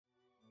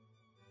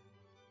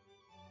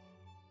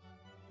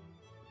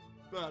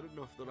bad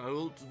enough that I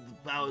altered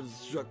the power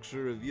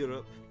structure of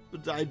Europe,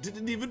 but I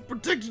didn't even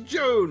protect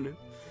Joan.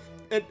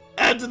 And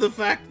add to the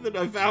fact that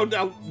I found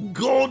out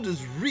God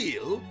is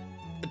real,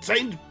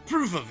 attained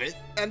proof of it,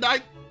 and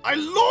I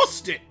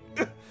lost it.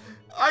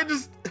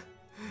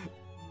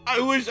 I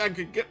wish I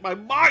could get my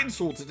mind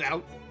sorted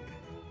out.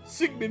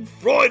 Sigmund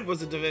Freud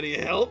wasn't of any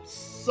help.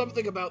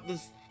 Something about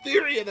this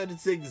theory that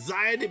it's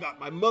anxiety about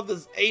my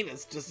mother's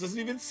anus just doesn't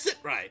even sit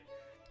right.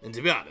 And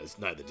to be honest,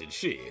 neither did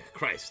she.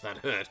 Christ, that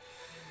hurt.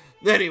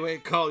 Anyway,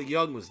 Carl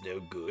Jung was no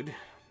good.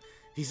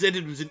 He said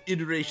it was an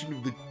iteration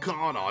of the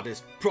con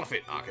artist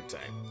prophet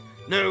archetype.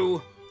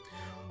 No,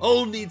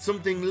 I'll need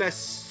something less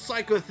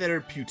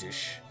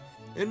psychotherapeutish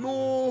and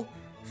more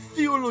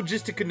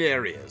theologistic.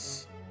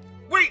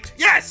 Wait,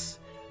 yes!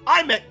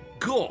 I meant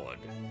God.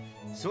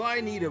 So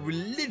I need a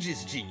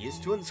religious genius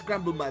to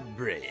unscramble my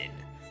brain.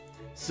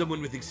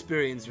 Someone with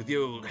experience with the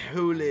old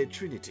Holy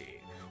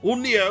Trinity. Or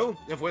Neo,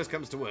 if worse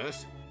comes to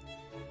worst.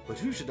 But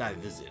who should I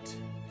visit?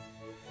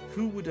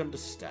 Who would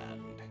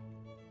understand?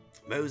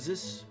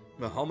 Moses?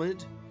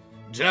 Muhammad?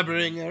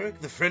 Jabbering Eric,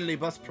 the friendly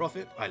bus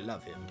prophet? I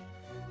love him.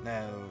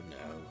 No.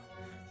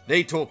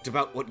 They talked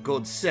about what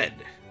God said.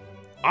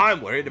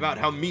 I'm worried about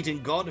how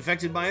meeting God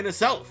affected my inner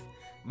self.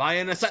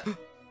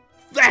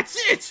 That's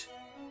it!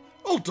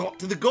 I'll talk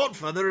to the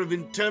godfather of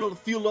internal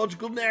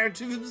theological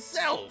narrative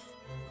himself.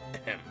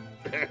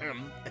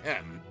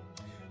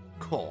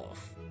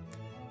 Cough.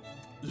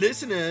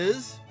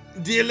 Listeners,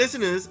 dear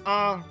listeners,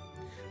 are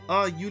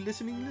you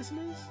listening,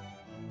 listeners?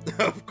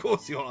 Of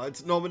course you are.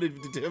 It's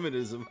normative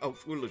determinism. How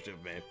foolish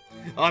of me.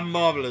 I'm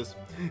marvelous.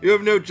 You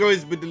have no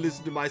choice but to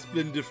listen to my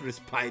splendiferous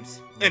pipes.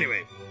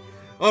 Anyway,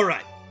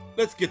 alright,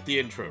 let's get the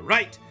intro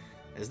right,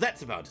 as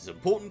that's about as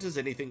important as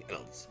anything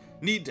else.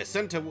 Need to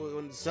center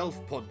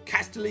oneself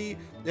podcastily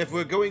if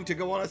we're going to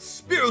go on a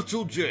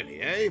spiritual journey,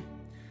 eh?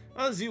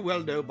 As you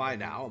well know by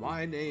now,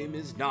 my name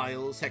is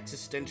Niles,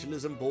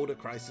 Existentialism Border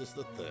Crisis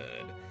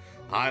III.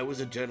 I was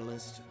a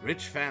journalist,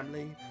 rich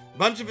family,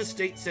 bunch of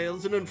estate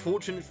sales and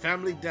unfortunate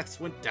family deaths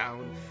went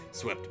down,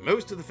 swept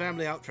most of the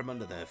family out from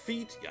under their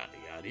feet, yada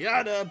yada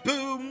yada,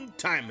 boom,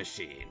 time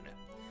machine.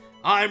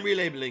 I'm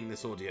relabeling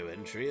this audio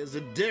entry as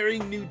a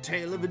daring new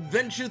tale of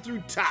adventure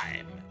through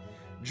time.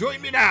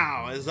 Join me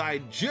now as I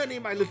journey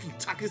my little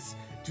tuckus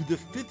to the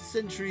 5th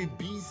century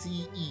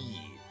BCE,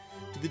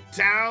 to the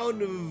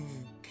town of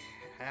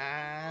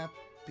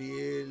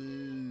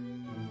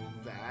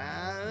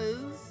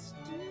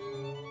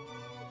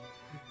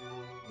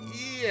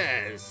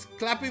Yes,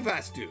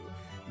 Klapivastu,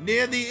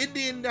 near the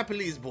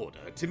Indian-Nepalese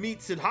border, to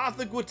meet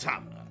Siddhartha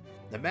Guatama,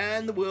 the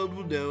man the world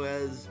will know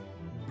as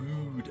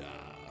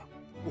Buddha,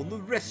 on the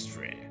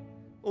Restory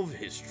of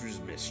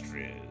History's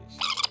Mysteries.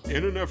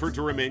 In an effort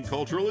to remain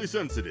culturally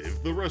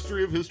sensitive, the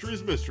Restory of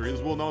History's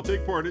Mysteries will now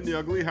take part in the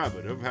ugly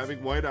habit of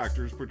having white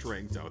actors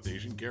portraying South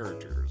Asian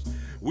characters.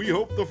 We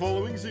hope the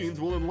following scenes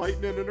will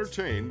enlighten and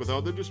entertain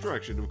without the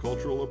distraction of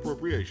cultural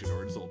appropriation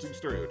or insulting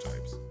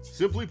stereotypes.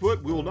 Simply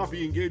put, we will not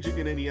be engaging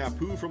in any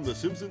Apu from The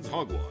Simpsons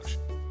hogwash.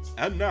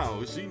 And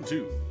now, scene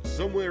 2,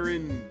 somewhere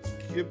in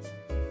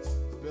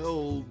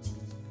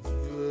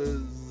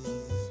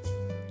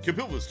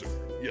Kapilvestor,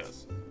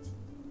 yes.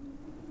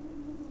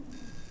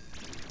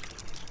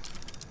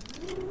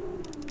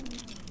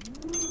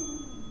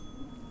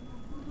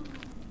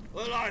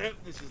 Well, I hope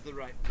this is the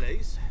right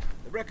place.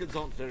 The records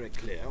aren't very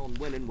clear on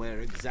when and where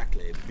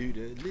exactly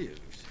Buddha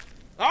lived.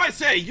 I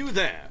say, you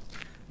there!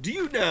 Do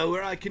you know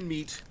where I can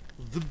meet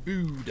the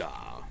Buddha?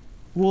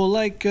 Well,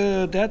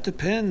 that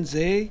depends,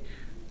 eh?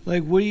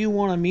 Like, what do you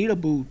want to meet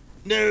about?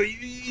 No,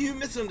 you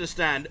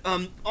misunderstand.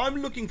 I'm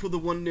looking for the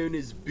one known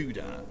as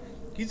Buddha.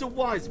 He's a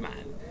wise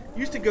man.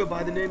 Used to go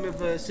by the name of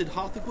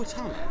Siddhartha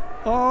Guatama.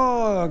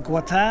 Oh,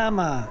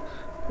 Guatama.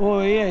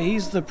 Oh, yeah,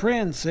 he's the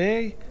prince,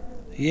 eh?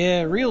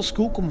 Yeah, real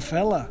skookum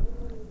fella.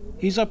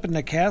 He's up in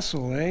the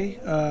castle, eh?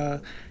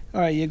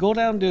 Alright, you go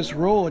down this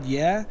road,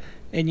 yeah?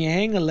 And you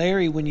hang a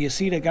Larry when you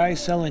see the guy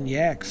selling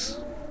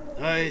yaks.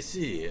 I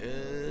see.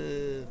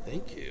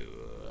 Thank you.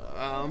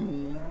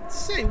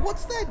 Say,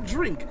 what's that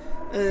drink?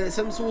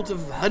 Some sort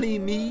of honey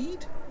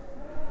mead?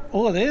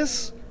 Oh,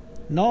 this?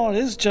 No,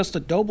 this is just a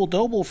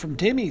double from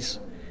Timmy's.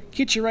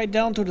 Get you right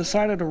down to the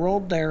side of the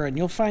road there, and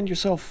you'll find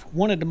yourself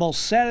one of the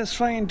most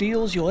satisfying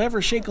deals you'll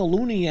ever shake a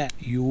loony at.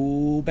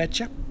 You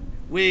betcha.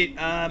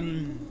 Wait,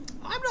 I'm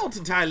not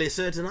entirely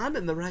certain I'm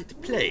in the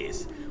right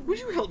place. Would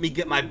you help me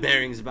get my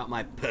bearings about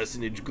my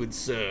personage, good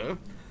sir?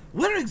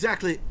 Where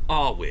exactly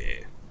are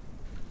we?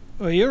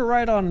 Well, you're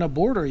right on the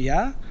border,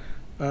 yeah?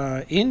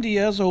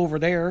 India's over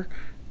there,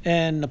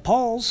 and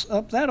Nepal's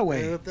up that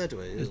way. Up that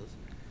way, yes.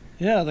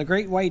 Yeah, the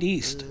Great White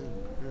East.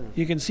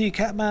 You can see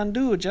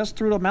Kathmandu just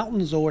through the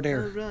mountains over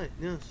there. Oh, right,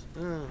 yes.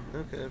 Oh,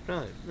 okay,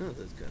 right. Oh,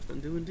 that's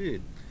Kathmandu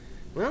indeed.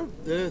 Well,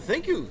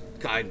 thank you,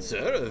 kind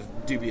sir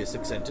of dubious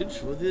accentage,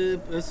 for the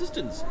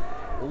assistance.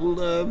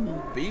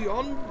 I'll, be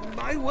on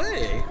my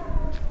way.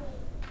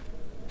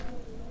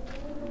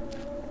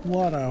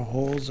 What a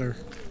hoser.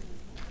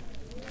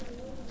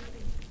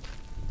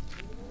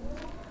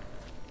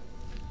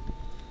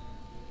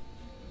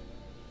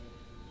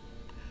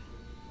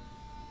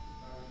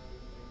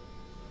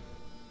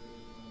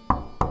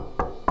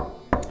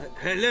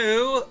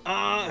 Hello,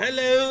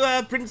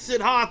 Prince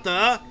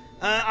Siddhartha.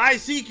 I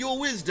seek your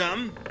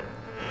wisdom.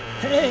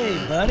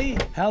 Hey, buddy.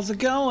 How's it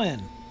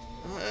going?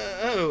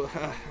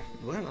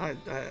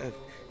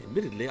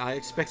 Admittedly, I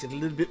expected a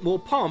little bit more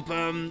pomp.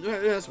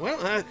 Yes,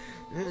 well,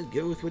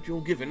 go with what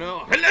you're given.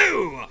 Oh,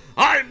 hello!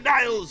 I'm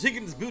Niles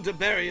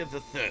Higgins-Butterberry of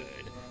the Third,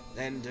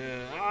 and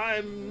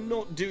I'm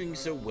not doing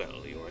so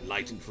well, your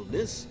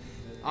enlightenedfulness.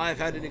 I've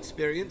had an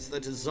experience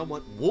that has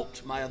somewhat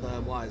warped my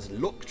otherwise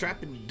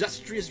lock-trap,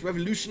 industrious,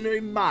 revolutionary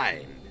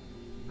mind.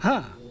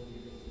 Huh.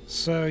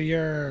 So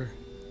you're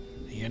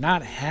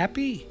not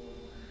happy?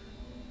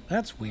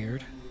 That's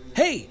weird.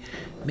 Hey,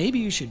 maybe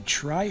you should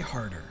try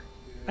harder.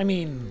 I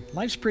mean,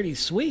 life's pretty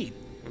sweet.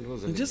 It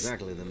wasn't Just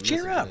exactly the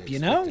cheer message I up, you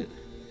know? expected.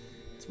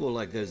 It's more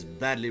like those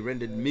badly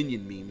rendered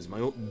minion memes my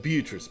Aunt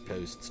Beatrice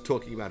posts,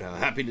 talking about how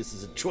happiness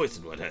is a choice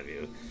and what have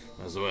you.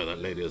 I swear that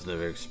lady has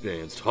never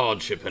experienced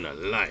hardship in her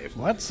life.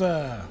 What's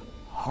a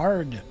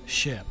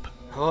hardship?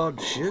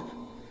 Hardship?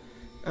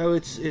 Oh,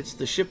 it's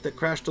the ship that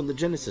crashed on the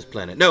Genesis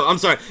planet. No, I'm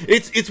sorry.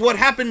 It's what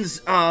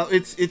happens.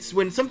 It's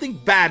when something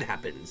bad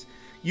happens,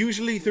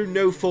 usually through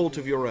no fault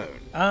of your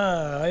own.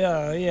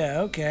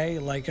 Yeah, okay.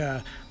 Like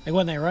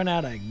when they run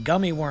out of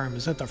gummy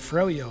worms at the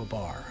Froyo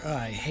bar.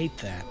 I hate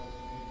that.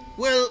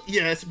 Well,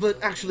 yes, but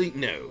actually,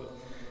 no.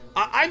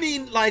 I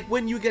mean, like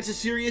when you get a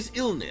serious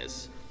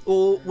illness,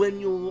 or when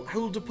your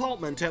whole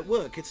department at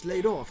work gets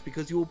laid off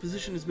because your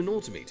position has been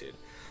automated,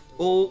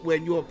 or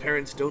when your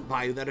parents don't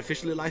buy you that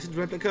officially licensed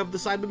replica of the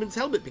Cyberman's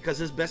helmet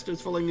because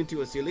asbestos falling into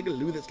your ceiling, a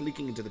loo that's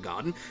leaking into the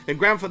garden, and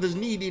grandfather's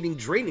knee needing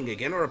draining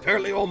again are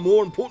apparently all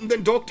more important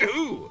than Doctor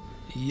Who.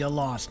 You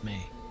lost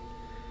me.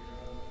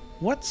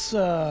 What's,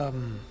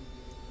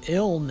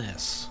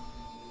 illness?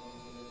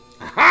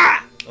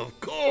 Aha! Of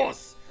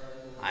course!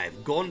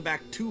 I've gone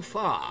back too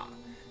far.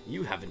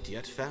 You haven't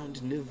yet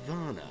found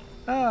Nirvana.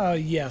 Oh,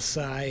 yes,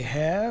 I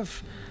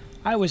have.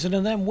 I was into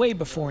them way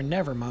before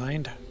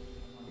Nevermind.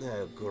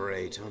 Oh,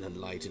 great,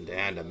 unenlightened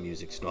and a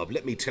music snob.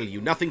 Let me tell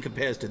you, nothing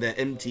compares to their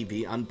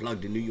MTV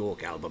Unplugged in New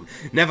York album.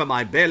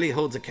 Nevermind barely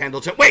holds a candle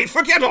to... Wait,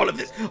 forget all of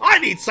this! I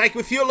need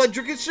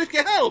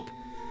psychotherapeutic help!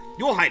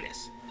 Your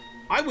Highness,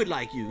 I would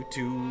like you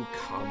to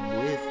come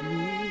with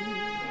me,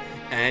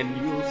 and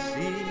you'll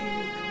see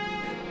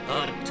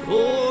a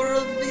tour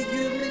of the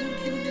human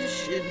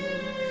condition.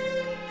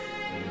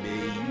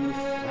 May you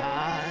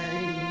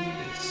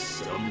find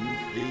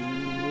something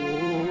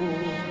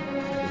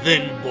more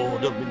than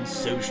boredom and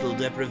social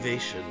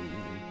deprivation.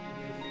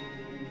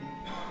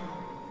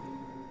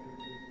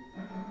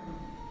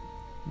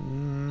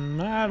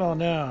 I don't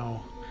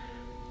know.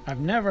 I've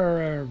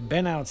never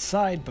been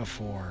outside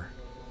before.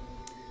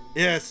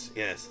 Yes,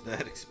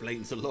 that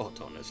explains a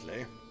lot,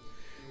 honestly.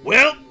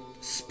 Well,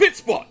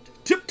 Spitspot,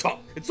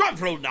 tip-top. It's time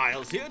for old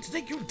Niles here to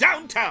take you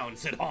downtown,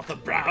 said Arthur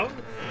Brown.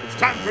 It's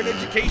time for an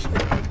education of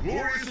the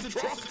glorious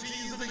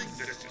atrocities of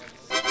existence.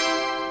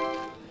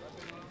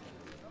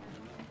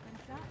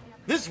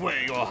 This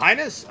way, Your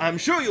Highness. I'm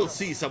sure you'll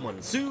see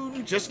someone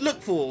soon. Just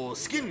look for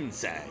skin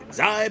sags,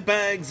 eye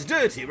bags,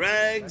 dirty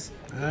rags.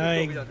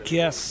 I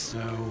guess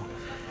so.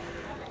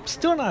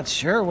 Still not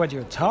sure what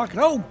you're talking...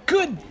 Oh,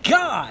 good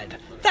God!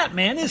 That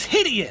man is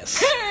hideous!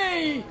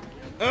 Hey!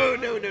 Oh,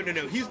 no.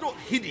 He's not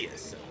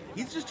hideous.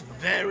 He's just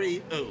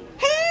very old.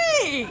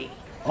 Hey!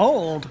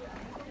 Old?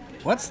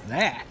 What's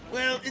that?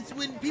 Well, it's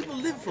when people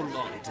live for a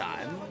long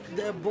time,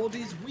 their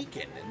bodies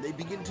weaken and they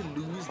begin to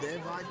lose their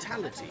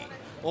vitality.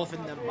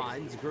 Often their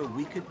minds grow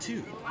weaker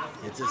too.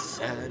 It's as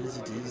sad as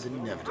it is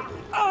inevitable.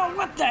 Oh,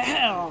 what the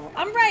hell?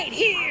 I'm right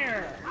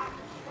here!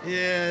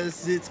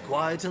 Yes, it's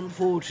quite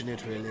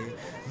unfortunate, really.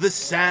 The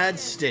sad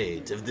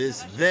state of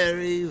this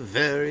very,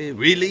 very,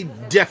 really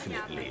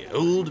definitely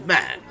old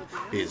man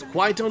is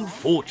quite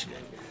unfortunate.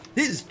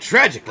 His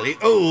tragically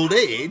old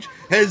age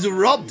has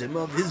robbed him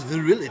of his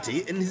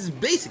virility and his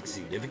basic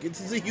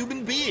significance as a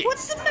human being.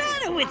 What's the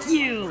matter with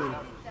you?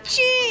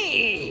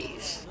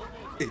 Jeez!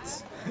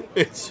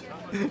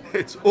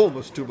 It's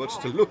almost too much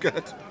to look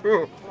at.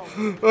 Oh,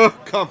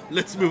 come,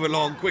 let's move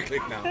along quickly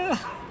now.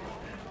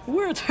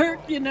 Where it's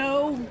hurt, you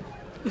know.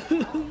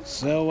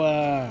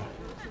 So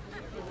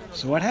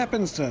what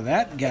happens to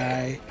that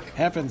guy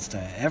happens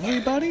to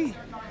everybody?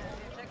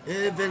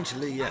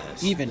 Eventually,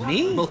 yes. Even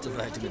me?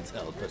 Multivitamins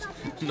help, but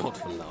not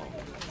for long.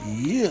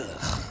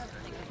 Yuck.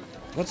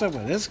 What's up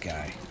with this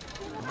guy?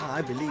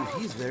 I believe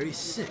he's very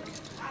sick.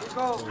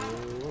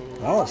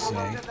 I'll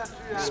say.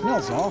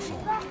 Smells awful.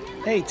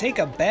 Hey, take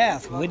a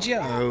bath, would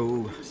ya?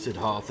 Oh,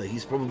 Siddhartha,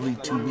 he's probably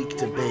too weak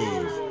to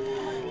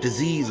bathe.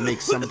 Disease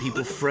makes some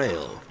people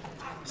frail.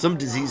 Some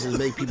diseases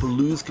make people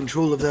lose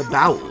control of their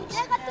bowels.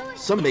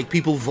 Some make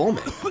people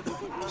vomit.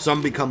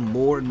 Some become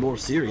more and more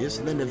serious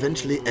and then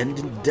eventually end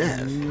in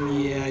death.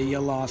 Yeah, you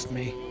lost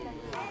me.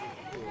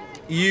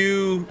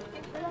 You...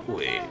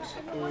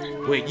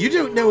 Wait, you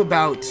don't know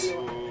about...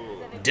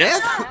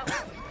 death?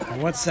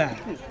 What's that?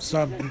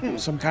 Some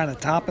kind of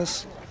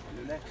tapas?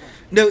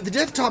 No, the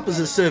death tapas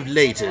are served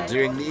later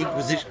during the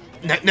Inquisition...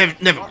 No,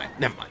 never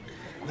mind.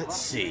 Let's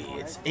see,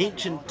 it's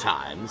ancient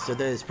times, so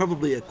there's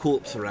probably a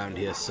corpse around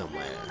here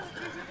somewhere.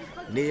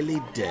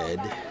 Nearly dead.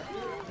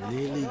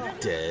 Nearly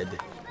dead.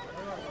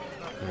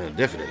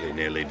 Definitely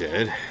nearly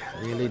dead.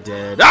 Nearly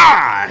dead.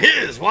 Ah!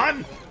 Here's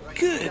one!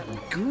 Good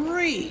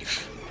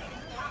grief.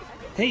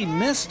 Hey,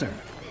 mister.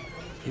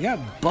 You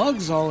got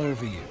bugs all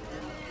over you.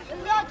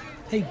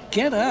 Hey,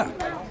 get up.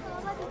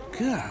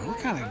 God, what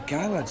kind of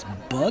guy lets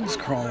bugs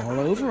crawl all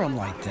over him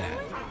like that?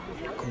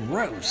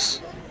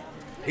 Gross.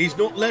 He's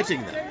not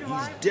letting them.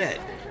 He's dead.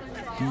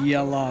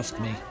 You lost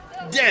me.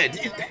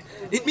 Dead?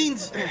 It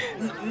means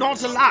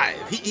not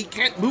alive. He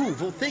can't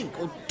move or think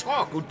or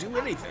talk or do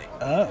anything.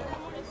 Oh.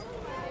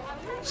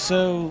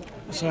 So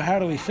how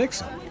do we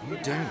fix him? You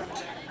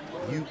don't.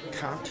 You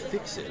can't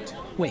fix it.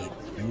 Wait,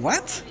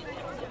 what?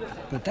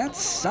 But that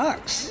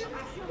sucks.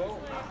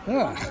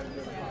 Ugh.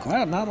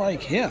 Glad I'm not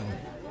like him.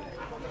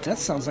 That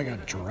sounds like a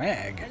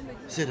drag.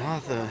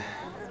 Siddhartha,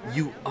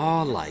 you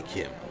are like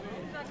him.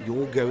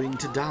 You're going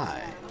to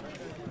die.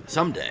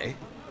 Someday.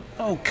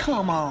 Oh,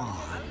 come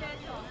on.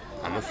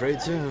 I'm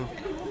afraid so.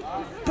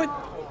 But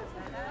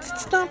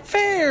it's not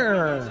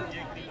fair.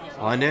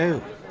 I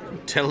know.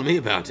 Tell me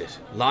about it.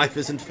 Life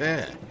isn't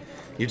fair.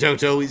 You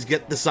don't always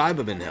get the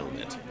Cyberman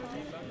helmet.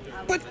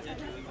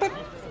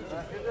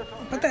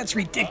 But that's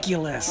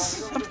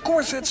ridiculous. Of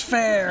course it's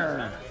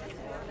fair.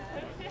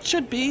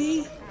 Should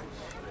be.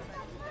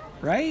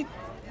 Right?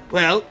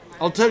 Well,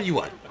 I'll tell you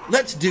what.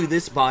 Let's do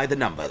this by the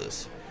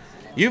numbers.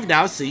 You've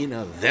now seen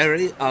a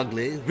very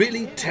ugly,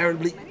 really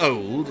terribly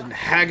old and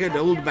haggard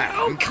old man.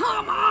 Oh,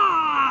 come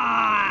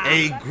on!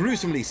 A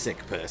gruesomely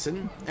sick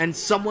person, and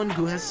someone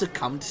who has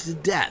succumbed to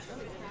death.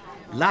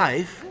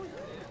 Life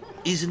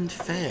isn't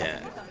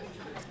fair.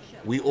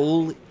 We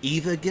all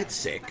either get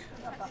sick,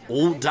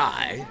 or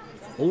die,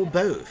 or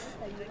both.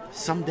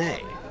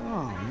 Someday.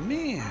 Oh,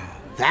 man.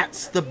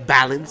 That's the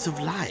balance of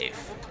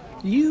life.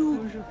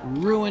 You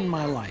ruined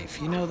my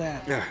life. You know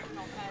that?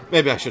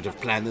 Maybe I should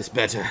have planned this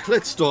better.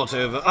 Let's start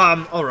over.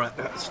 Alright.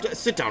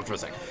 Sit down for a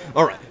second.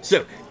 Alright,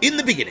 so, in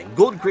the beginning,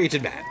 God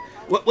created man.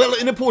 Well,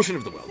 in a portion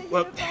of the world.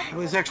 Well,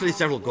 there's actually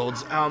several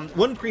gods.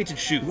 One created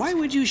shoes. Why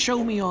would you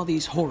show me all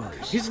these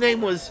horrors? His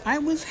name was... I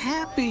was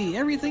happy.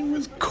 Everything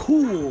was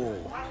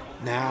cool.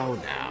 Now.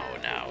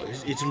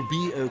 It'll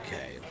be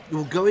okay.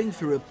 You're going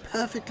through a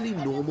perfectly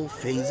normal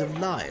phase of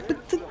life.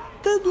 But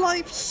the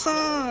life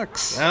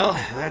sucks. Well,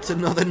 that's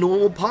another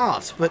normal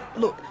part. But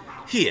look,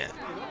 here.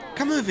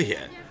 Come over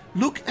here.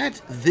 Look at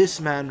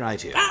this man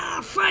right here. Ah,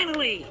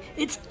 finally!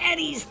 It's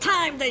Eddie's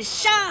time to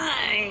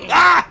shine!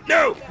 Ah!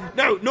 No,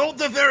 not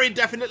the very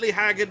definitely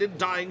haggard and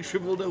dying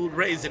shriveled old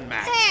raisin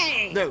man.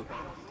 Hey! No,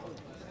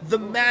 the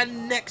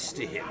man next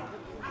to him.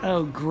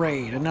 Oh,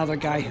 great. Another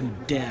guy who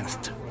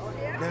deathed.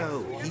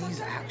 No,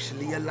 he's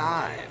actually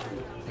alive.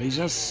 He's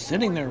just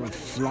sitting there with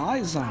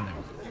flies on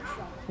him.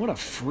 What a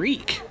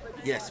freak.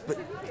 Yes, but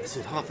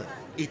Siddhartha,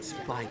 it's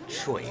by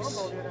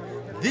choice.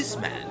 This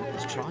man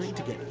is trying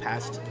to get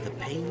past the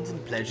pains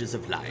and pleasures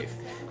of life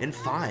and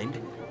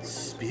find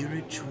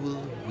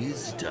spiritual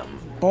wisdom.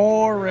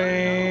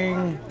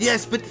 Boring.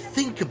 Yes, but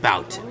think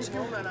about it.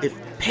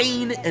 If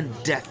pain and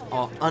death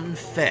are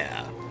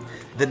unfair,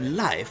 then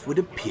life would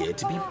appear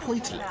to be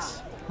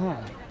pointless.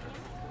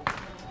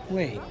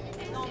 Wait.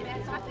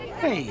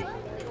 Hey.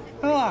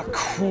 Ah,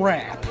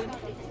 crap.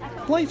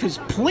 Life is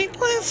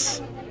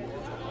pointless?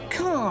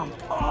 Come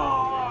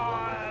on.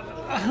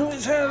 I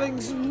was having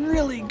a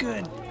really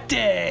good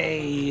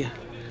day.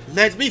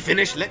 Let me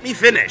finish.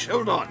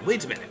 Hold on,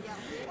 wait a minute.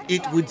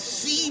 It would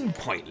seem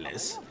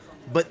pointless,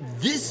 but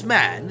this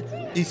man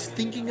is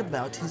thinking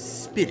about his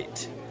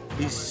spirit,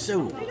 his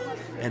soul,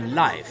 and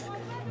life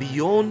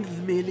beyond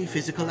the merely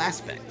physical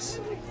aspects.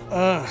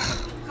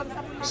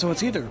 So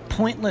it's either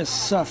pointless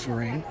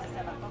suffering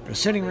or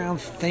sitting around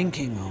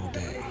thinking all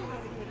day.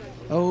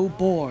 Oh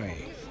boy,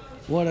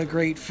 what a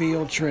great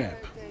field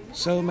trip.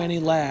 So many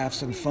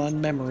laughs and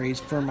fun memories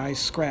for my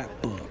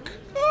scrapbook.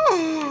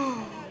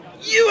 Oh,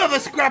 you have a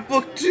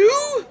scrapbook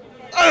too?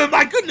 Oh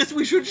my goodness,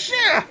 we should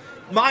share!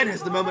 Mine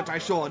has the moment I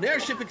saw an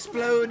airship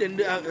explode and,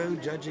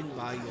 judging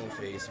by your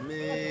face,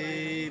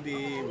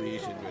 maybe we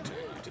should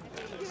return to the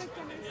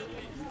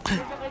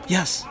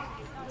palace.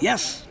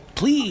 Yes,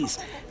 please.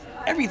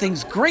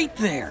 Everything's great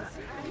there.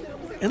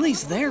 At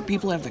least there,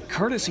 people have the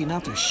courtesy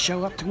not to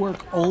show up to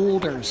work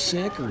old or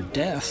sick or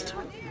deathed.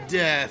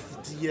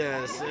 Death,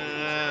 yes.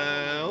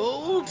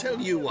 I'll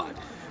tell you what.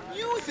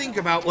 You think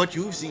about what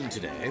you've seen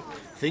today.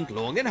 Think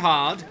long and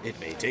hard. It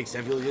may take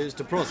several years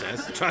to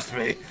process, trust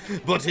me.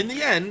 But in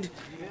the end,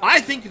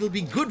 I think it'll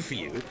be good for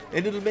you,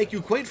 and it'll make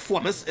you quite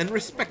famous and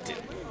respected.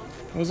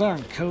 Those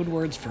aren't code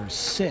words for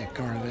sick,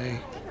 are they?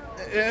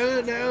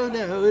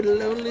 No.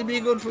 It'll only be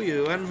good for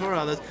you and for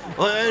others.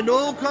 And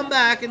I'll come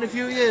back in a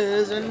few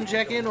years and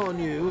check in on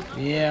you.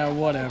 Yeah,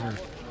 whatever.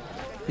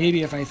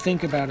 Maybe if I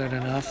think about it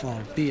enough,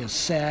 I'll be as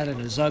sad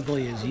and as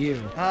ugly as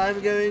you.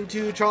 I'm going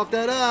to chalk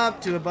that up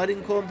to a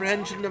budding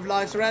comprehension of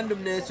life's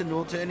randomness and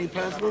not to any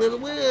personal ill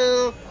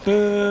will.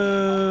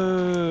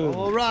 Boo!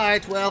 All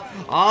right, well,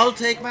 I'll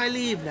take my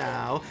leave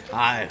now.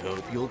 I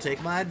hope you'll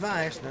take my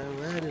advice. Now,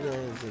 where did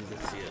it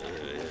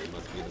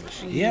must be the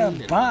machine. Yeah,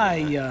 bye,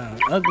 you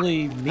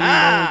ugly, mean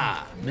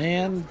old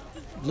man,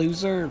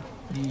 loser,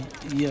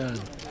 you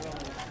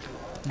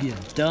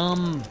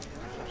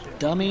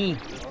dummy.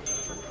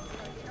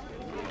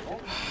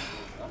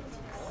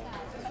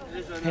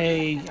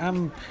 Hey,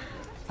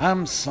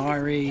 I'm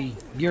sorry.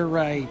 You're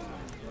right.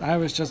 I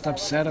was just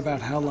upset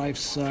about how life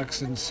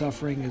sucks and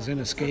suffering is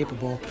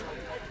inescapable.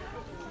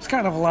 It's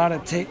kind of a lot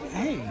of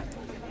Hey,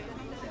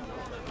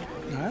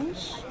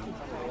 Niles?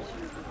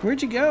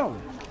 Where'd you go?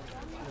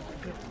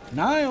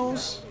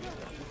 Niles?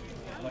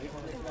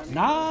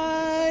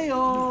 Niles!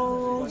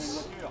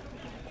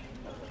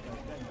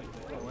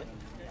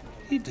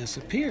 He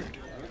disappeared.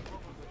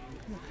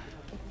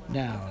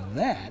 Now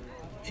that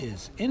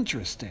is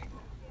interesting.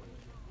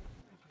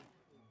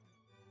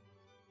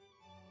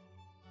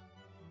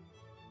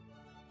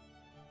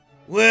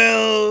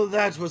 Well,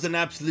 that was an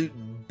absolute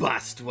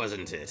bust,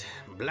 wasn't it?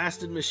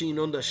 Blasted machine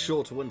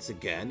undershot once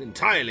again,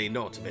 entirely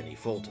not of any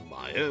fault of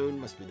my own.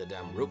 Must be the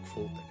damn rook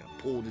fault that got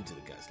poured into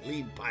the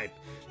gasoline pipe.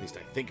 At least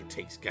I think it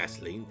takes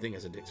gasoline. Thing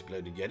hasn't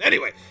exploded yet.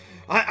 Anyway,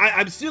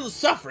 I'm still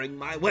suffering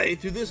my way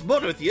through this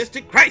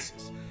monotheistic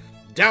crisis.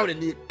 Down in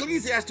the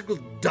ecclesiastical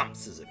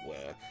dumps, as it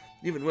were.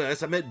 Even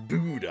worse, I met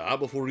Buddha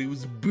before he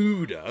was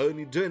Buddha, and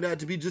he turned out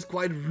to be just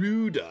quite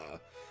ruder.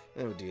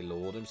 Oh dear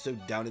Lord, I'm so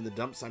down in the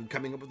dumps I'm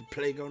coming up with a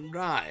plague on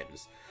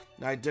rhymes.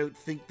 I don't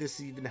think this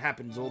even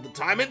happens all the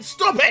time, and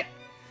stop it!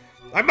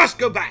 I must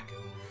go back!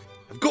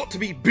 I've got to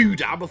be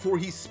Buddha before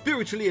he's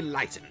spiritually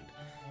enlightened.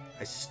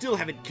 I still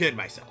haven't cured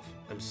myself.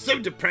 I'm so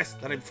depressed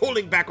that I'm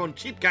falling back on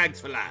cheap gags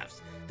for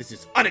laughs. This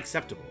is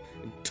unacceptable,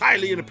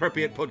 entirely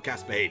inappropriate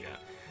podcast behavior.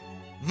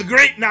 The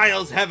great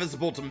Niles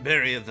Haversbottom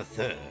Berry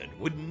III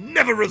would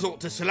never resort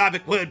to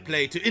syllabic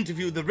wordplay to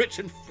interview the rich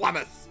and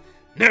famous.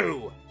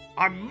 No!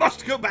 I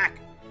must go back,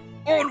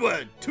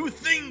 onward, to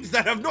things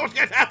that have not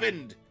yet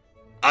happened,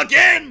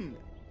 again!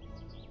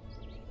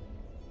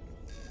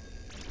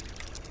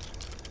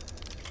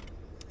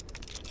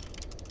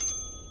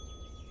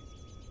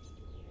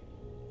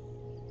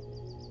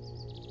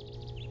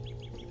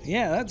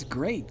 Yeah, that's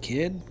great,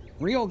 kid.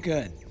 Real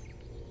good.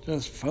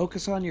 Just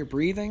focus on your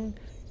breathing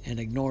and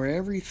ignore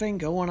everything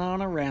going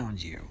on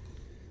around you.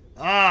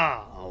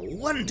 Ah,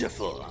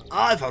 wonderful.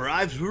 I've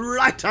arrived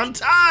right on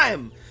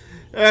time.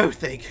 Oh,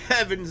 thank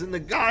heavens and the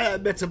guy I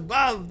met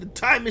above, the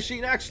time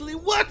machine actually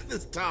worked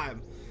this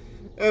time.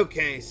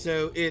 Okay,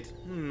 so it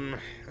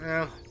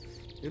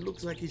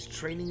looks like he's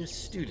training a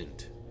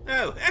student.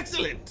 Oh,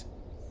 excellent.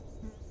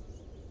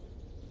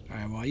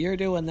 Alright, while you're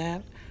doing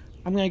that,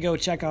 I'm gonna go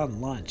check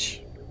on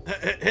lunch.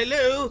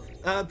 Hello,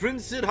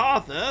 Prince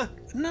Siddhartha.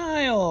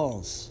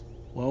 Niles!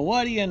 Well,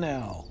 what do you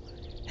know?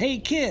 Hey,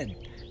 kid,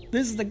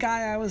 this is the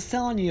guy I was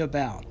telling you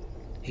about.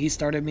 He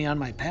started me on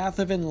my path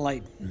of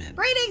enlightenment.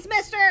 Greetings,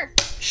 mister!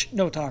 Shh,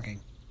 no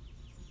talking.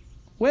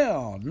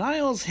 Well,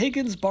 Niles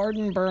Higgins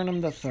Barden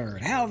Burnham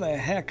III, how the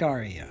heck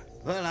are you?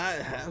 Well,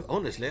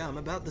 honestly, I'm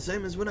about the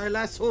same as when I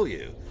last saw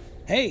you.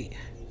 Hey,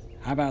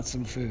 how about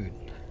some food?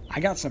 I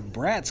got some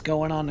brats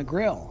going on the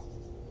grill.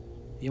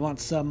 You want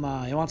some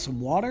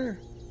water?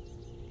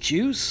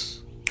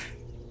 Juice?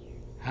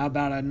 How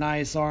about a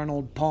nice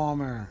Arnold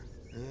Palmer?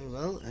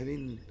 Well, I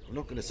mean, I'm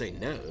not going to say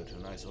no to a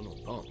nice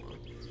Arnold Palmer.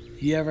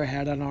 You ever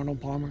had an Arnold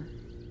Palmer?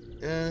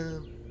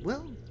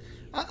 Well,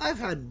 I've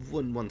had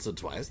one once or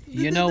twice.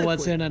 You know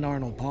what's in an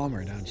Arnold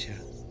Palmer, don't you?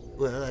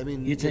 Well, I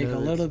mean... You take a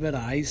little bit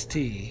of iced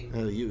tea.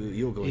 Oh,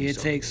 you're going You to...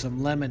 take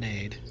some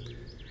lemonade.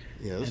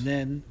 Yes. And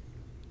then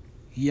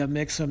you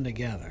mix them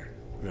together.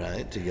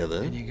 Right,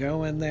 together. And you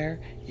go in there,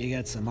 you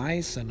get some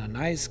ice in a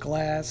nice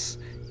glass.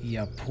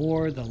 You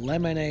pour the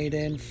lemonade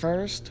in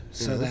first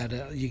so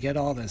that you get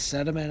all the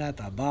sediment at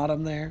the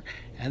bottom there.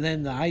 And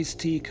then the iced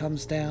tea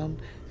comes down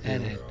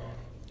and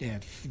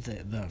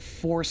the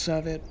force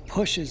of it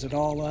pushes it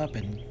all up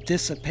and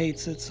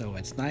dissipates it so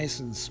it's nice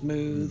and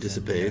smooth.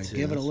 Dissipates, and,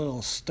 give it a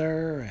little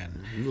stir,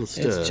 and it's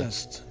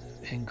just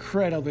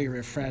incredibly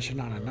refreshing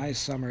on a nice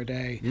summer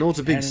day. Not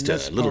a big and in stir,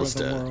 this a little part of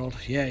the stir. world,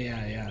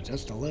 yeah,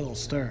 just a little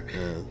stir.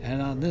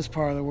 And on this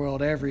part of the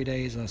world, every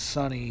day is a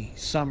sunny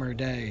summer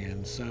day,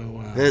 and so...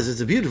 yes,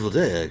 it's a beautiful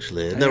day,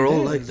 actually. And they're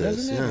all like this,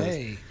 isn't it? yes.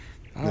 Hey,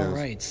 all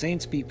right,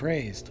 saints be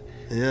praised.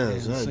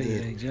 Yes, And I so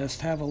did. you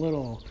just have a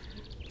little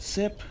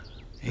sip,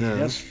 and you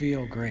just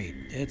feel great.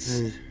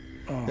 It's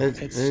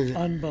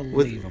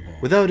unbelievable.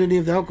 Without any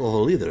of the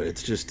alcohol either.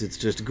 It's just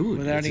good.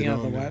 Without It's any an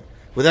of the all- what?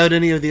 Without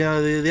any of the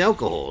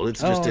alcohol.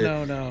 It's just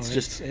no.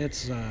 It's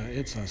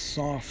It's a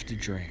soft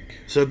drink.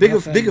 so bigger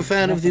Nothing-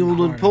 fan of the nothing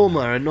Arnold hard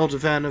Palmer and not a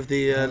fan of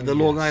the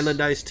Long yes.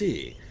 Island iced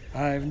tea.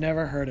 I've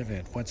never heard of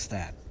it. What's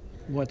that?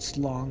 What's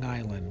Long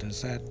Island?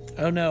 Is that?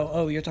 Oh no.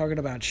 Oh, you're talking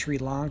about Sri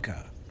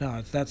Lanka.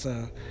 No, that's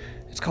a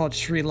It's called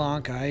Sri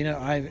Lanka.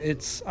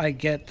 I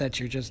get that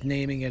you're just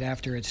naming it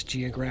after its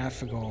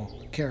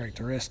geographical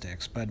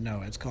characteristics, but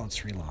no, it's called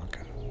Sri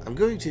Lanka. I'm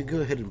going to go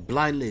ahead and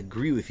blindly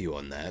agree with you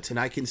on that, and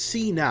I can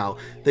see now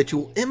that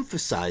you're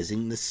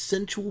emphasizing the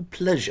sensual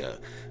pleasure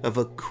of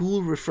a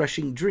cool,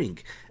 refreshing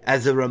drink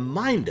as a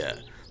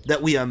reminder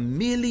that we are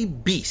merely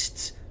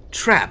beasts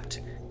trapped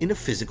in a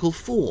physical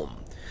form.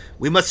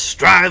 We must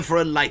strive for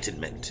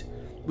enlightenment.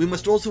 We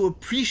must also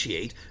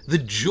appreciate the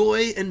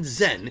joy and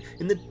zen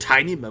in the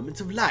tiny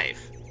moments of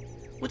life.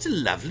 What a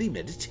lovely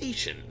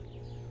meditation.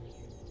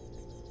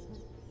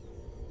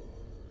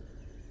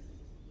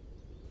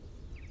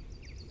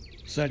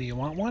 So do you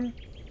want one?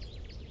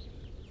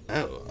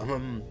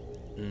 Oh,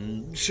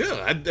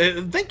 sure,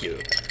 thank you.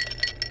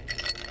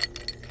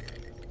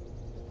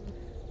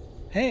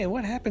 Hey,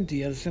 what happened to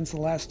you since the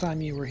last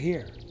time you were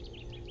here?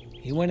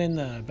 You went in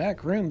the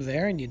back room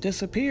there and you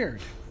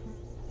disappeared.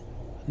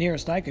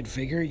 Nearest I could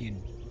figure,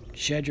 you'd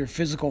shed your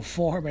physical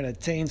form and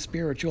attain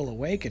spiritual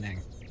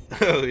awakening.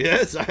 Oh,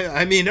 yes,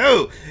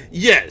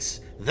 yes,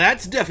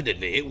 that's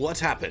definitely what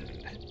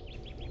happened.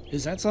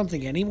 Is that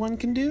something anyone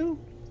can do?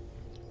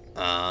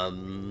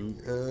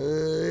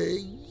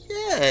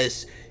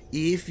 Yes.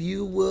 If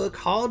you work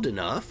hard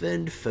enough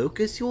and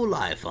focus your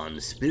life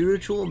on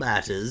spiritual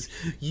matters,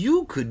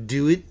 you could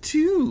do it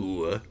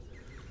too.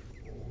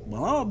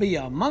 Well, I'll be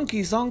a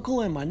monkey's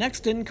uncle in my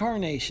next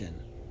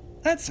incarnation.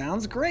 That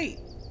sounds great.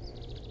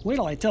 Wait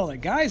till I tell the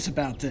guys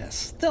about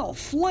this. They'll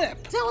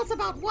flip. Tell us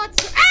about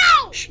what's...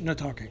 Ow! Shh, no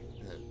talking.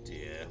 Oh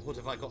dear, what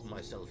have I gotten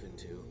myself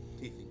into?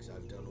 He thinks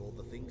I've done all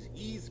the things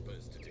he's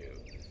supposed to do.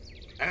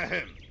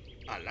 Ahem,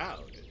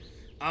 aloud.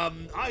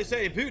 I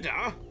say,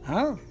 Buddha.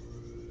 Huh?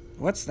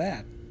 What's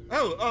that?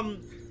 Oh,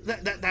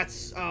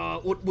 that's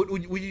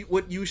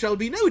what you shall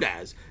be known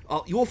as.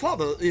 Your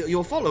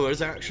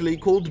followers are actually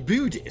called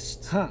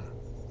Buddhists. Huh.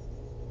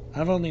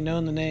 I've only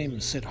known the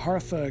name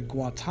Siddhartha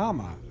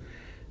Guatama,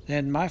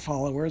 and my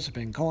followers have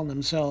been calling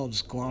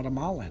themselves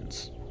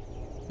Guatemalans.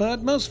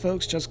 But most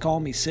folks just call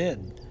me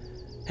Sid.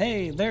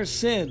 Hey, there's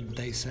Sid,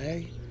 they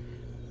say.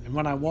 And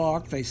when I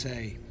walk, they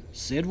say,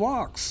 Sid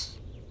walks.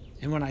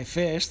 And when I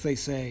fish, they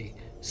say,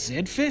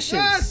 Sid fishes.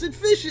 Ah, Sid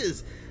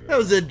fishes! That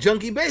was a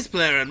junkie bass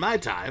player in my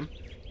time.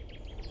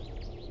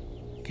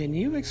 Can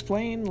you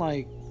explain,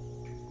 like,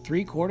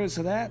 3/4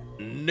 of that?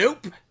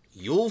 Nope.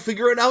 You'll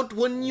figure it out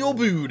when you're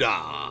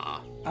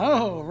Buddha.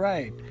 Oh,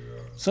 right.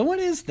 So what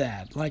is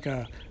that? Like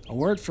a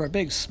word for a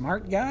big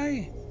smart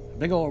guy? A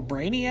big old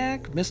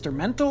brainiac? Mr.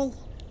 Mental?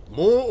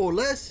 More or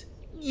less,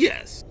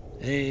 yes.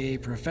 A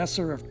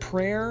professor of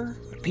prayer?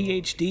 A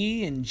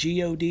PhD in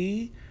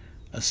GOD?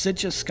 A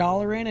Sitcha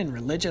scholarin and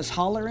religious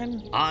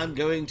hollerin'? I'm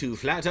going to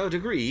flat out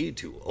agree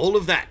to all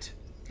of that.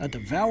 A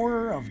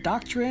devourer of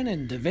doctrine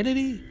and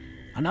divinity?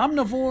 An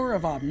omnivore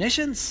of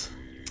omniscience?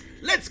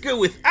 Let's go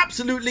with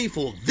absolutely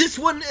for this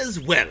one as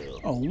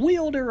well. A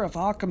wielder of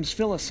Occam's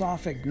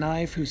philosophic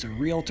knife who's a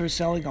realtor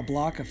selling a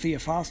block of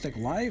theophostic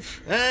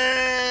life?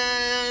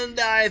 And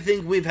I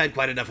think we've had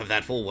quite enough of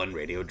that for one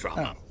radio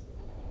drama. Oh.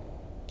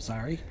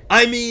 Sorry?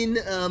 I mean,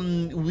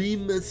 we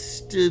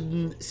must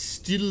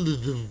still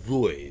the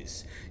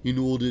voice in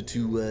order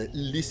to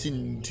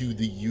listen to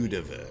the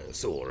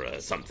universe or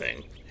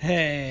something.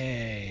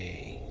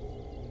 Hey,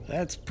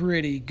 that's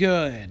pretty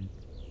good.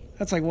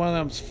 That's like one of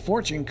those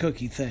fortune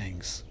cookie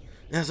things.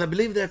 Yes, I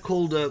believe they're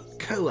called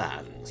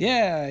koans.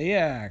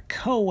 Yeah,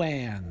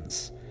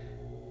 koans.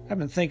 I've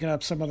been thinking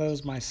up some of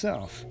those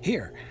myself.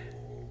 Here,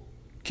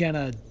 can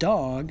a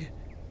dog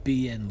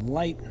be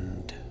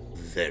enlightened?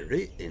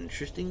 Very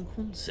interesting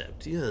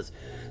concept, yes.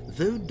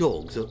 Though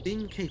dogs are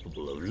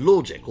incapable of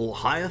logic or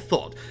higher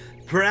thought,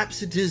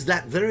 perhaps it is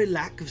that very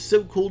lack of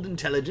so-called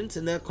intelligence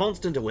and their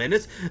constant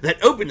awareness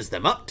that opens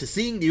them up to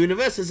seeing the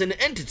universe as an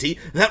entity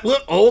that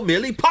we're all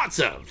merely parts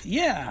of.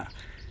 Yeah.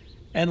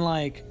 And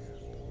like,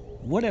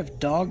 what if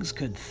dogs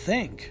could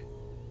think?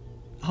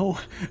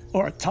 Oh,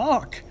 or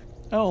talk.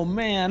 Oh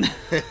man.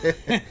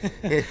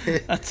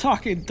 A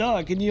talking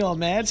dog, can you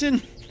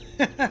imagine?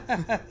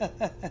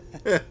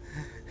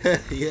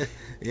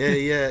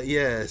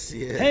 Yes.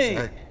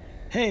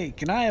 Hey,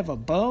 can I have a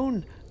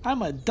bone?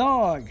 I'm a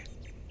dog.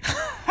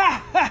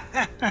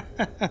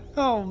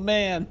 Oh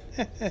man.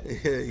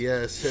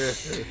 Yes.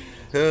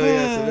 Oh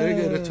yes, very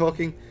good. A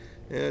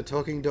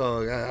talking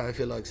dog. I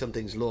feel like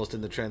something's lost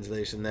in the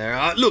translation there.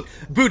 Look,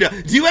 Buddha,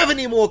 do you have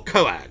any more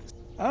koans?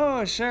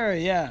 Oh, sure,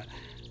 yeah.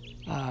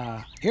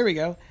 Here we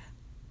go.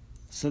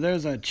 So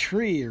there's a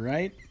tree,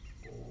 right?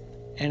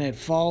 And it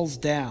falls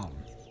down.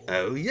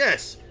 Oh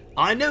yes,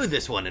 I know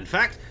this one. In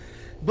fact,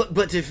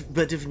 but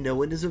if no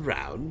one is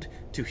around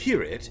to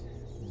hear it,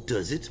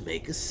 does it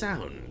make a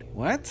sound?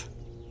 What?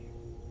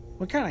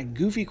 What kind of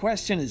goofy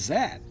question is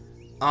that?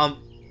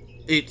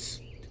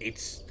 It's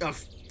a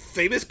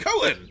famous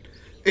koan.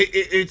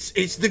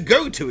 It's the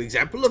go-to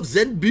example of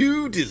Zen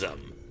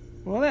Buddhism.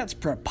 Well, that's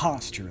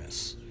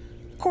preposterous.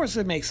 Of course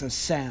it makes a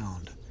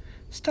sound.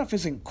 Stuff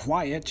isn't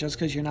quiet just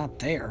because you're not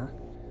there.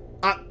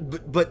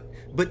 But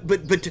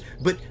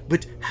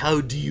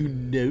how do you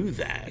know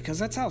that? Because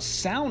that's how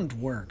sound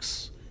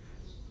works.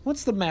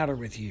 What's the matter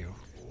with you?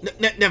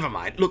 Never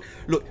mind. Look,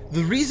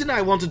 the reason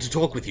I wanted to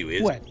talk with you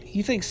is... What,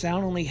 you think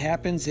sound only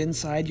happens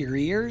inside your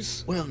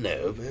ears? Well,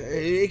 no.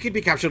 It could be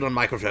captured on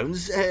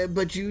microphones,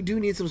 but you do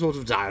need some sort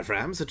of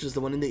diaphragm, such as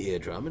the one in the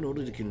eardrum, in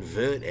order to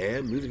convert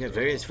air moving at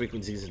various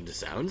frequencies into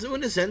sound. So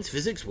in a sense,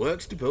 physics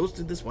works to pose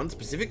to this one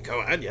specific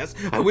koan, yes,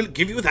 I will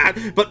give you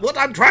that, but what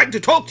I'm trying to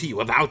talk to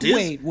you about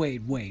is...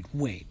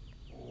 Wait.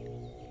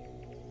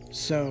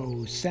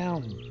 So,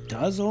 sound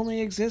does only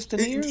exist in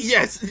ears?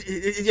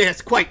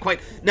 Yes, quite.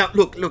 Now,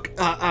 look,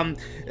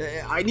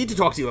 I need to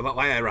talk to you about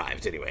why I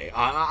arrived, anyway.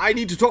 I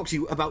need to talk to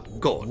you about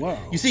God. Whoa.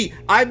 You see,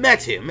 I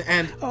met him,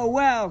 and... Oh,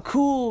 wow,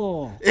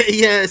 cool.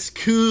 Yes,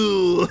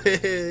 cool.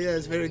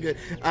 Yes, very good.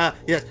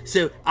 Yes,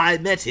 so I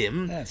met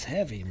him. That's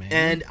heavy, man.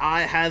 And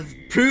I have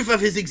proof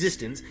of his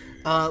existence,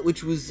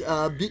 which was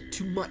a bit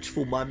too much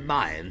for my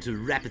mind to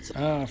wrap itself.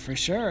 Oh, for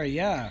sure,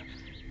 yeah.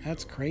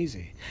 That's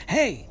crazy.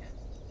 Hey!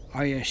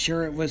 Are you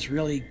sure it was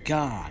really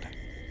God?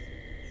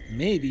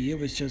 Maybe it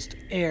was just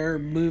air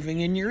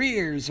moving in your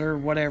ears or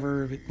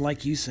whatever,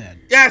 like you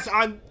said. Yes,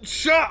 I'm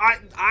sure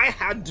I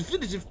had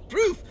definitive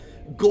proof.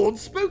 God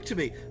spoke to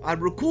me. I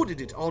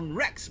recorded it on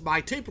Rex, my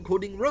tape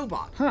recording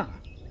robot. Huh.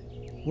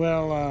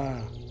 Well,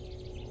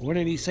 what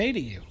did he say to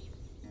you?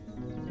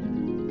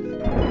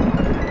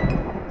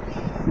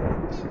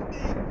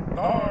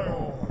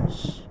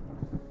 Niles!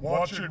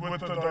 Watch it with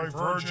the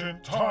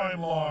divergent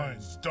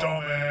timelines,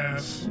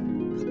 dumbass!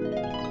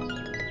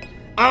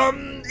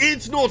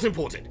 It's not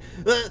important.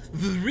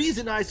 The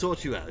reason I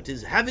sought you out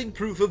is having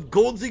proof of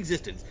God's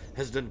existence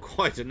has done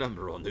quite a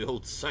number on the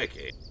old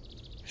psyche.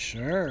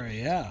 Sure,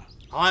 yeah.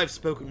 I've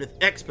spoken with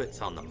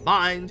experts on the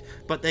mind,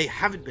 but they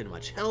haven't been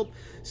much help,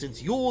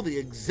 since you're the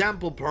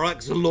example par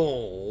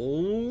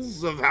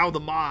excellence of how the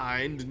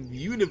mind and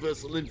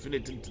universal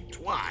infinite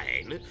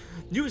intertwine.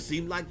 You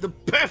seem like the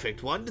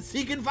perfect one to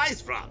seek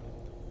advice from.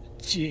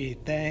 Gee,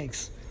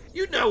 thanks.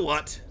 You know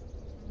what?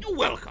 You're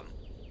welcome.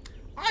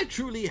 I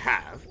truly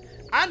have,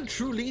 and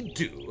truly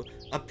do,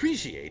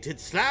 appreciate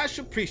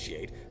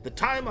the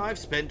time I've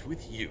spent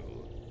with you.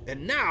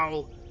 And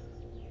now,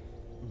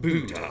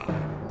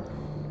 Buddha.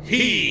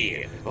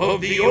 He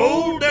of the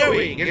all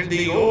knowing and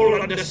the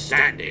all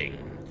understanding.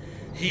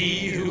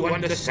 He who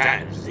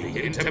understands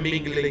the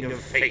intermingling of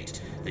fate,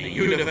 the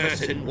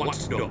universe and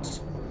whatnot.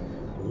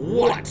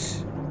 What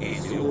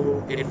is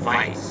your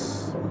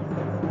advice?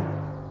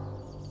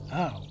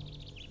 Oh.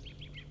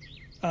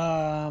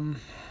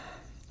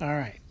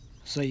 Alright.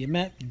 So you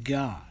met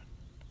God.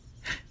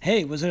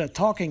 Hey, was it a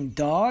talking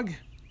dog?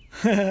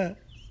 No!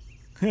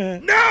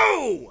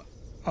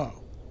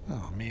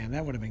 Oh man,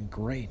 that would have been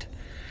great.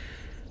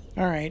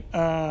 Alright,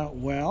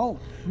 well,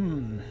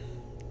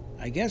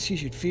 I guess you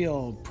should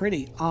feel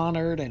pretty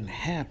honored and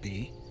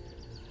happy.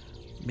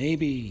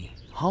 Maybe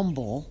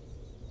humble.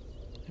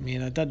 I mean,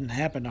 that doesn't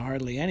happen to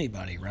hardly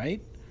anybody,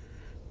 right?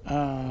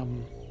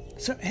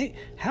 So, hey,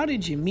 how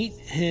did you meet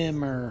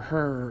him or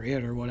her or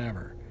it or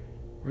whatever?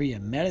 Were you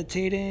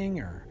meditating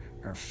or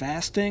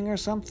fasting or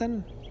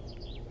something?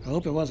 I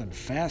hope it wasn't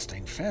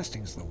fasting.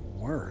 Fasting's the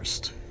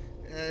worst.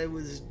 I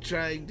was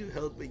trying to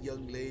help a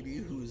young lady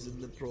who's in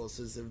the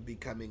process of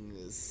becoming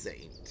a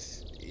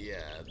saint.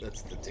 Yeah,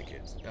 that's the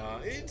ticket.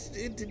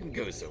 It didn't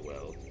go so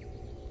well.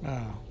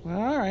 Oh, well,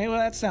 alright, well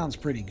that sounds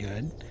pretty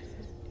good.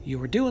 You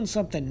were doing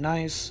something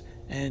nice,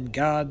 and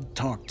God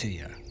talked to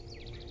you.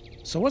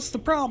 So what's the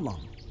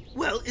problem?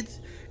 Well,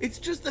 it's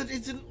just that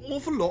it's an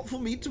awful lot for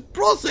me to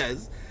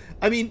process.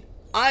 I mean,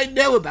 I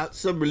know about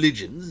some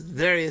religions,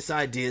 various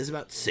ideas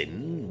about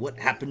sin, what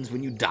happens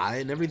when you die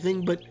and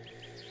everything, but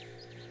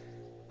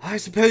I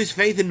suppose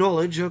faith and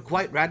knowledge are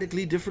quite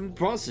radically different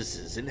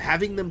processes, and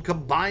having them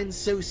combined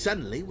so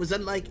suddenly was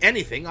unlike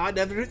anything I'd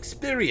ever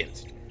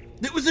experienced.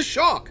 It was a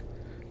shock,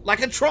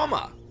 like a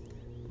trauma,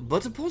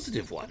 but a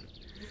positive one.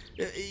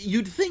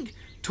 You'd think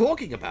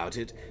talking about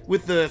it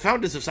with the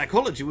founders of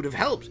psychology would have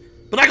helped,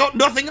 but I got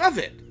nothing of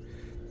it.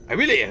 I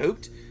really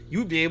hoped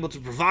you'd be able to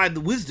provide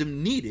the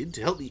wisdom needed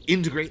to help me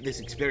integrate this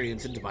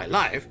experience into my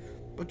life,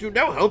 but you're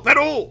no help at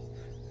all.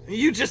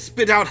 You just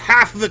spit out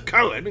half the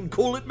koan and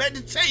call it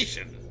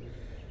meditation.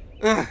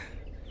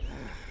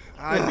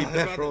 I'd be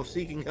better off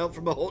seeking help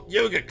from a hot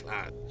yoga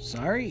class.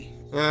 Sorry?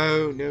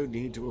 Oh, no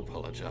need to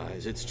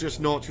apologize. It's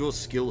just not your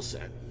skill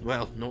set.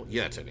 Well, not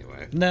yet,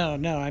 anyway. No,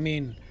 I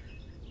mean,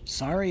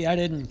 sorry I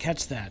didn't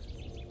catch that.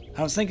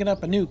 I was thinking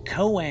up a new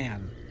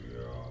koan.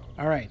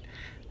 Alright,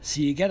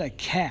 so you get a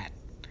cat,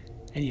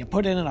 and you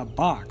put it in a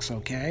box,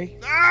 okay?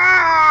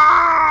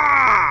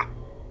 Ah!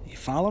 You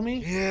follow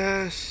me?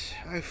 Yes,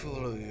 I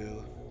follow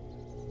you.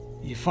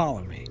 You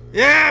follow me.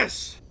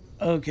 Yes!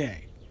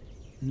 Okay,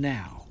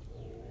 now,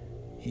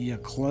 you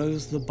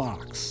close the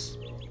box.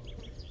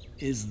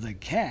 Is the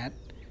cat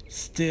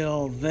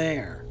still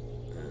there?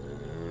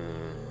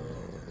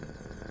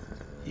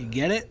 You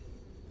get it?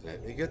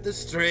 Let me get this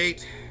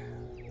straight.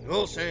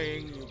 You're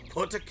saying you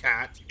put a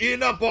cat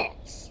in a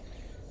box,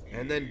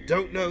 and then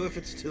don't know if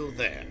it's still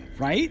there.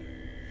 Right?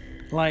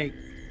 Like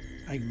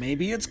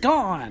maybe it's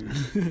gone.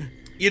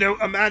 You know,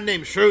 a man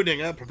named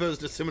Schrödinger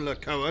proposed a similar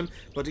koan,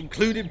 but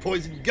included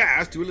poison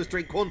gas to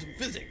illustrate quantum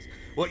physics.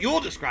 What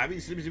you're describing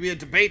seems to be a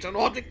debate on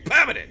object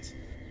permanence.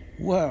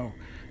 Whoa,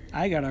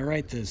 I gotta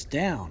write this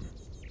down.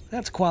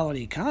 That's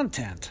quality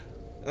content.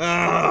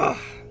 I've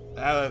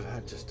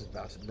had just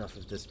about enough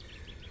of this.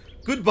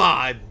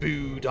 Goodbye,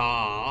 Buddha.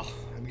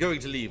 I'm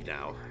going to leave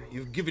now.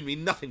 You've given me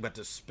nothing but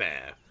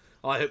despair.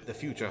 I hope the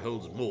future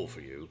holds more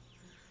for you.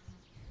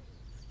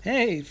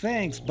 Hey,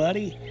 thanks,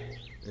 buddy.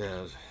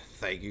 Yes,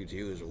 thank you to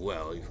you as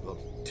well. You've got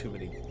too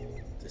many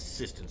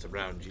assistants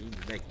around you,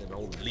 making them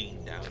all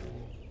lean down.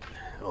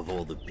 Of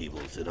all the people,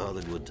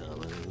 Siddhartha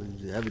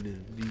Guatama,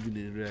 having even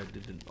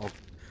an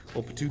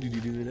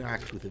opportunity to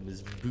interact with him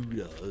as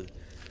Buddha.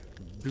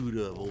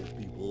 Buddha of all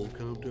people,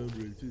 come down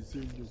to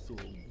sing the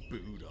song.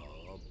 Buddha,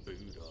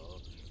 Buddha.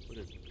 What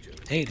a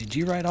joke. Hey, did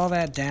you write all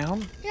that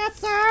down? Yes,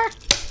 sir.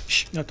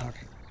 Shh, no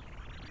talking.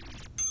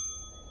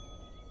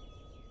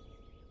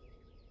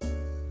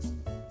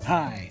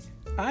 Hi,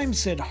 I'm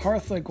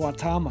Siddhartha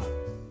Guatama,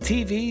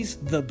 TV's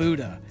The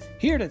Buddha,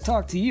 here to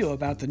talk to you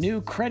about the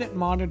new credit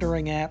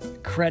monitoring app,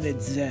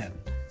 Credit Zen.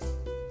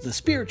 The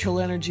spiritual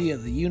energy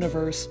of the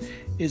universe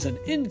is an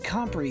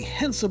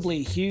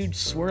incomprehensibly huge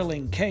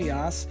swirling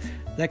chaos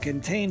that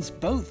contains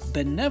both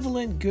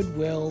benevolent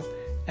goodwill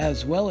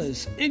as well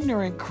as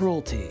ignorant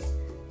cruelty.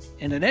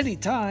 And at any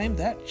time,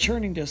 that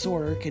churning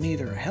disorder can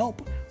either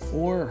help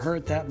or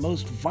hurt that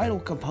most vital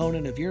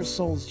component of your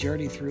soul's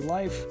journey through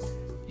life,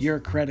 your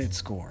credit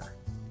score.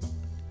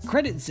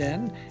 Credit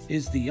Zen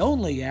is the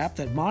only app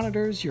that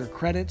monitors your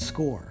credit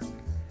score.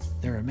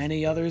 There are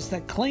many others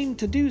that claim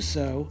to do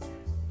so,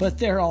 but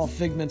they're all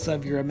figments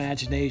of your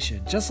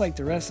imagination, just like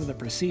the rest of the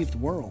perceived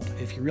world,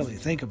 if you really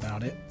think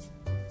about it.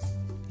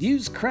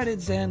 Use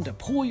Credit Zen to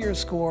pull your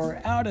score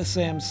out of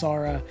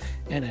samsara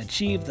and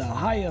achieve the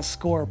highest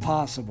score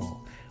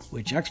possible,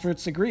 which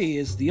experts agree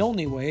is the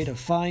only way to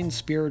find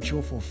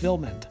spiritual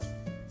fulfillment.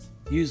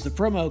 Use the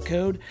promo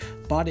code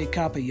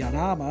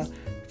BODHICAPAYANAMA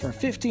for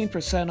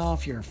 15%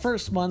 off your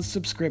first month's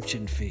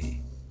subscription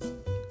fee.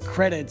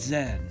 Credit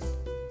Zen.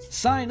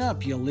 Sign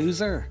up, you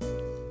loser.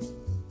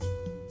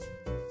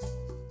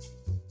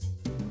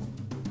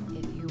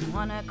 If you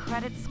want a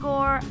credit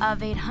score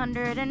of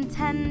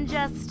 810,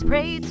 just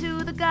pray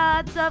to the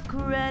gods of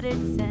Credit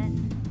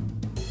Zen.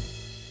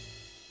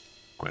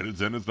 Credit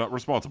Zen is not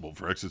responsible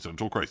for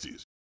existential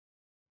crises.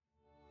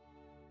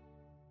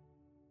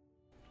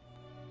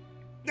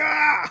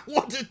 Ah,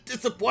 what a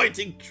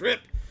disappointing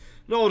trip!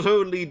 Not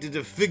only did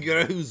a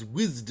figure whose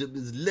wisdom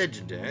is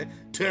legendary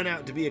turn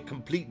out to be a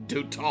complete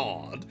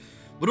dotard,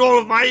 but all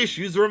of my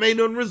issues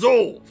remain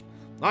unresolved.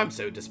 I'm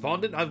so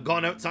despondent I've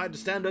gone outside to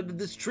stand under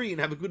this tree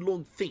and have a good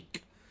long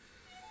think.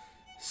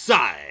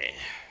 Sigh.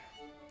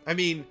 I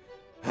mean,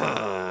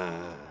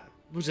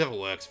 whatever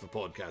works for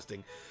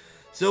podcasting.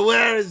 So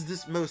where has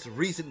this most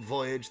recent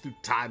voyage through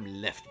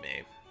time left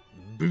me?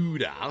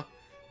 Buddha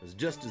was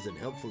just as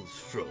unhelpful as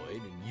Freud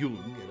and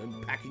Jung in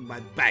unpacking my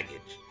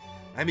baggage.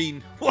 I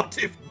mean,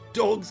 what if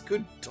dogs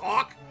could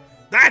talk?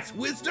 That's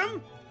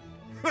wisdom?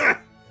 I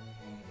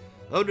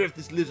wonder if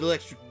this little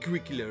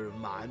extracurricular of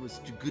mine was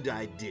such a good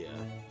idea.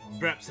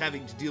 Perhaps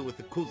having to deal with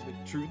the cosmic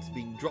truths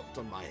being dropped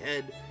on my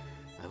head,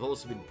 I've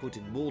also been put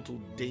in mortal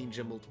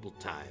danger multiple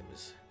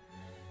times.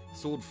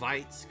 Sword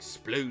fights,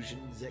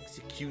 explosions,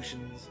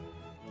 executions.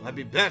 I'd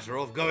be better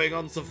off going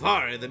on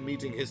safari than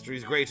meeting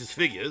history's greatest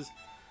figures.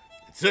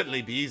 It'd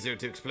certainly be easier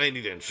to explain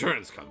to the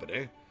insurance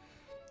company.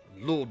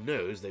 Lord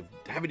knows they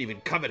haven't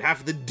even covered half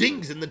of the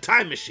dings in the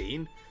time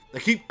machine. They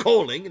keep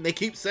calling and they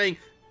keep saying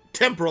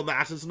temporal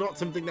matter's not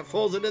something that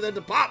falls into their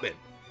department.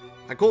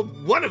 I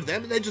called one of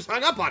them and they just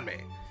hung up on me.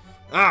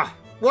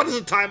 What is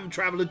a time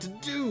traveler to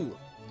do?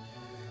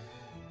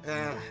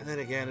 Then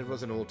again, it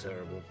wasn't all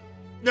terrible.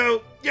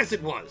 No, yes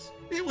it was.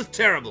 It was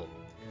terrible.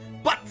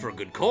 But for a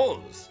good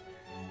cause.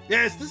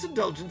 Yes, this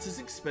indulgence has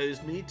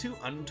exposed me to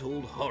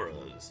untold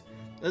horrors.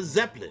 A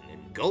zeppelin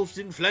engulfed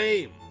in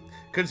flame,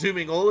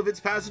 consuming all of its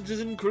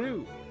passengers and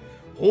crew.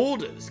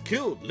 Hoarders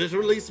killed,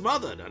 literally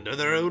smothered under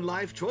their own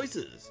life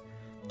choices.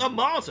 A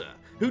martyr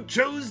who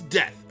chose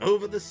death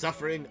over the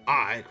suffering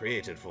I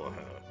created for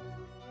her.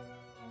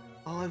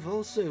 I've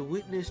also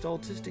witnessed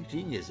autistic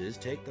geniuses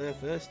take their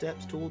first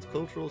steps towards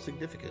cultural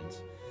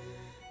significance.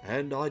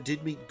 And I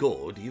did meet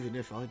God, even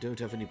if I don't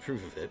have any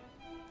proof of it.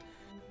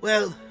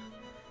 Well,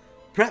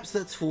 perhaps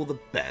that's for the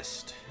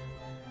best.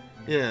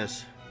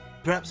 Yes,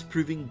 perhaps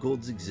proving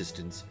God's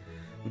existence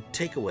would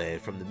take away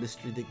from the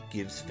mystery that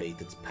gives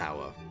faith its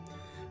power.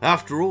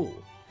 After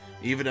all,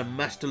 even a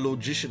master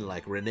logician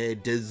like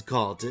René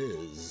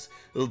Descartes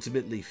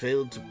ultimately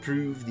failed to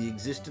prove the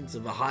existence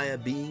of a higher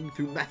being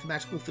through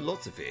mathematical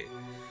philosophy.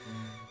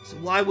 So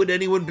why would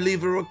anyone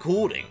believe a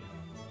recording?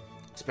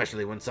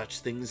 Especially when such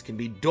things can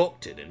be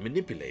doctored and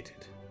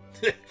manipulated.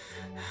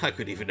 I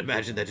could even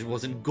imagine that it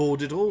wasn't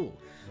God at all.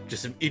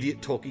 Just some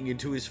idiot talking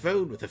into his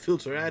phone with a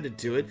filter added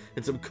to it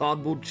and some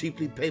cardboard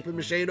cheaply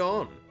paper-mache'd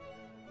on.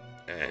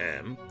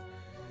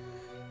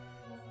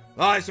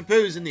 I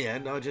suppose in the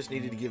end I just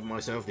needed to give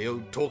myself the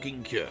old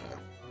talking cure.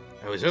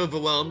 I was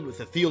overwhelmed with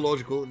the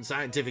theological and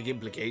scientific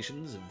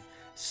implications of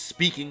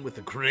speaking with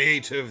the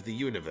creator of the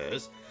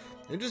universe,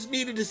 and just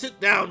needed to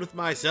sit down with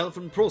myself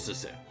and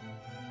process it.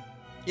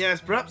 Yes,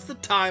 perhaps the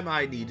time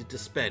I needed to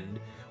spend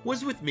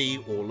was with me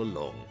all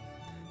along.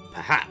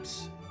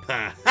 Perhaps,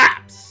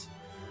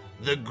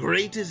 the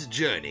greatest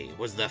journey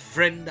was the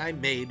friend I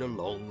made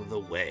along the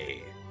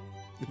way.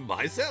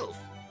 Myself.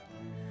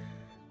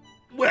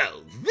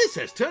 Well, this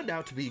has turned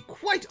out to be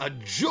quite a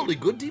jolly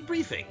good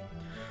debriefing.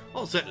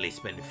 I'll certainly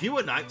spend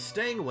fewer nights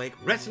staying awake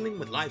wrestling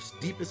with life's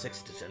deepest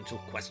existential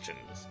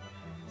questions.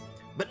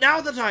 But now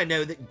that I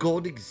know that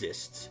God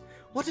exists,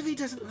 what if he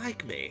doesn't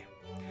like me?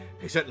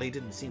 He certainly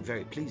didn't seem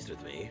very pleased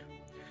with me.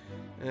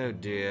 Oh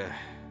dear.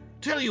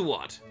 Tell you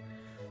what.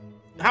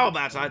 How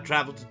about I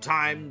travel to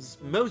time's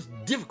most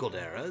difficult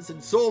eras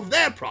and solve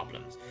their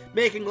problems,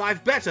 making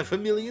life better for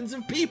millions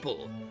of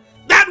people?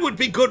 That would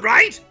be good,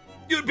 right?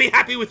 You'd be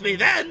happy with me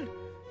then?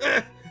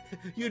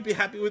 You'd be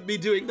happy with me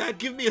doing that?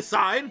 Give me a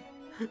sign.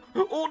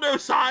 Or no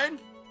sign?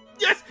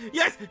 Yes,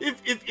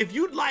 if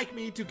you'd like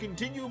me to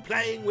continue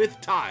playing with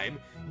time,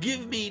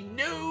 give me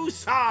no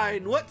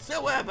sign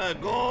whatsoever,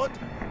 God.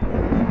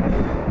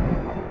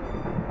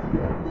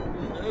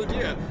 Oh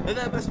dear,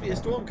 there must be a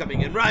storm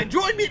coming in. Right,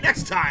 join me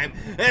next time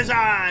as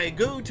I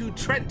go to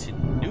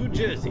Trenton, New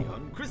Jersey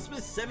on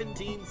Christmas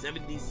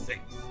 1776.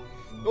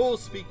 Or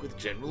speak with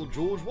General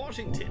George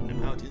Washington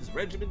about his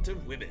regiment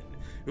of women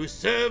who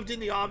served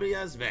in the army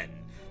as men,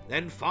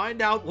 and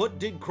find out what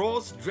did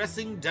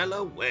cross-dressing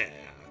Delaware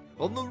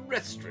on the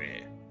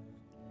Restory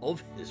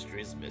of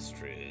History's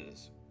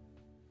Mysteries.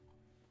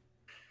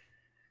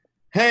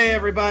 Hey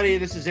everybody,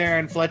 this is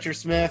Aaron Fletcher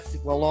Smith,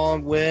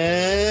 along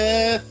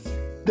with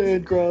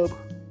Dan Grubb.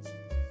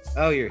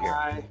 Oh, you're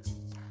here.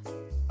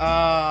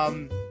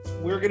 Hi.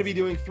 We're going to be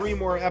doing 3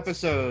 more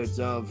episodes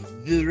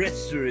of The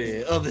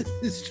Restory of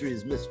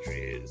History's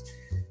Mysteries.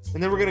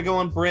 And then we're going to go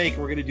on break.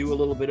 We're going to do a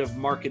little bit of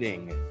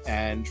marketing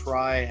and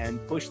try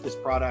and push this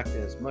product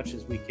as much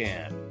as we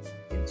can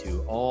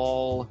into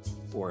all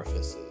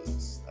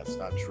orifices. That's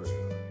not true.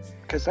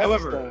 Because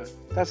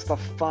that's the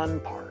fun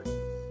part.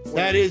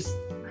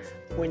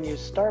 When you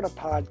start a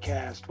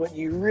podcast, what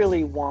you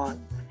really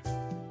want,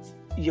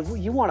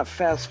 you want to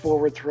fast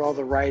forward through all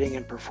the writing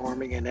and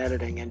performing and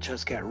editing and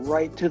just get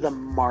right to the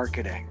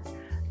marketing.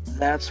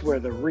 That's where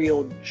the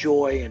real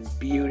joy and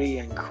beauty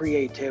and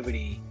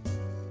creativity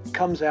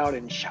comes out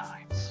and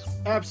shines.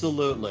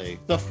 Absolutely.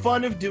 The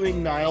fun of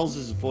doing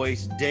Niles'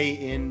 voice day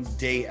in,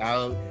 day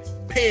out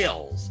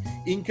pales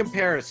in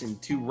comparison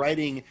to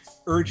writing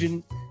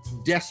urgent,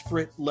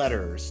 desperate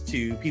letters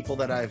to people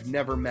that I've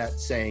never met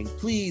saying,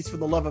 please, for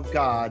the love of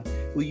God,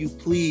 will you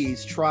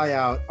please try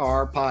out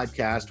our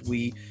podcast?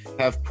 We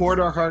have poured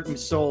our heart and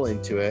soul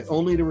into it,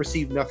 only to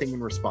receive nothing in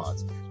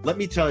response. Let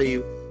me tell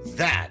you,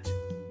 that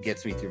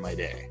gets me through my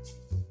day.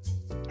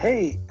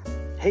 Hey,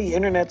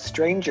 internet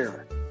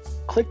stranger,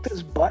 click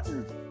this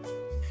button.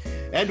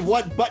 And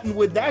what button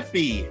would that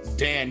be,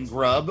 Dan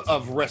Grubb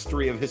of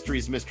Restory of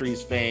History's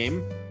Mysteries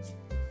fame?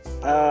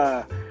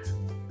 The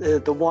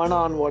one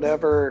on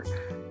whatever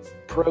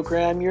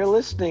program you're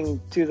listening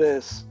to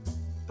this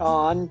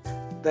on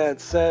that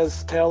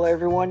says tell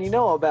everyone you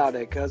know about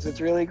it, because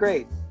it's really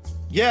great.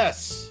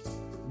 Yes,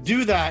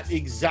 do that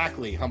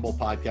exactly, humble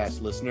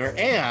podcast listener.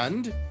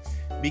 And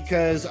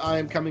because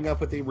I'm coming up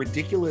with a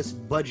ridiculous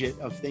budget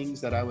of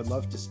things that I would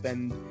love to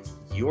spend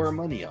your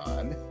money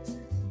on,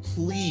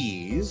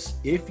 please,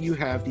 if you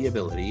have the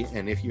ability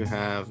and if you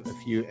have a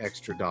few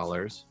extra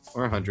dollars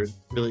or 100,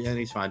 really,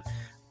 anything's fine.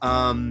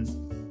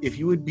 If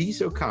you would be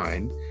so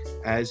kind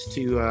as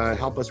to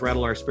help us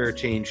rattle our spare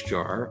change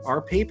jar,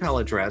 our PayPal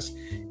address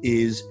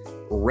is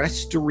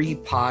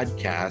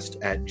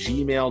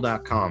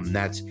restorypodcast@gmail.com.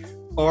 That's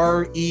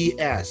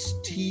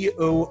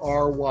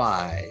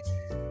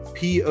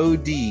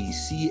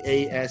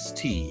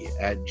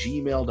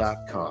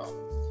restorypodcast@gmail.com.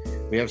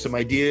 We have some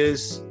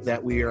ideas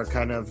that we are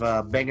kind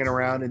of banging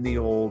around in the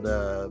old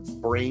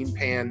brain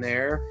pan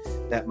there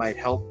that might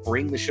help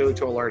bring the show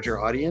to a larger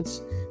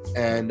audience.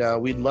 And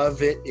we'd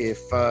love it if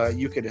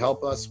you could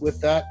help us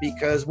with that,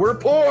 because we're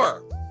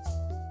poor.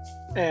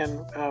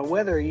 And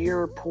whether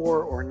you're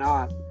poor or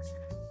not,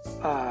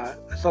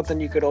 something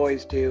you could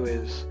always do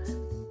is,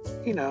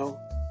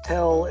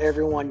 tell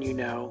everyone you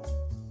know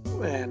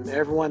and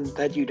everyone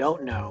that you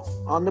don't know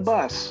on the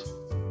bus,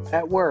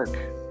 at work,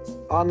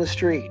 on the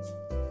street.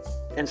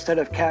 Instead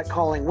of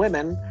catcalling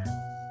women,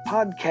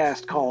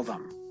 podcast call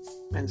them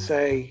and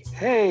say,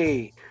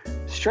 hey,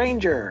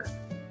 stranger,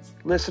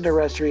 listen to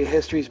Restory of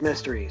History's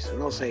Mysteries. And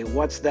they'll say,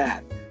 what's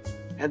that?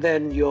 And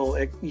then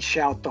you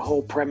shout the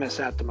whole premise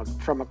at them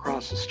from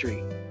across the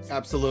street.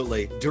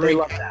 Absolutely. They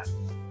love that.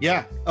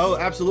 Yeah. Oh,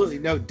 absolutely.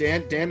 No,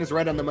 Dan is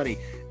right on the money.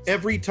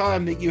 Every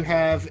time that you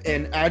have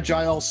an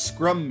agile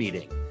scrum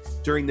meeting,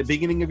 during the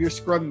beginning of your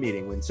scrum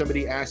meeting, when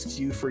somebody asks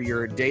you for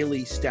your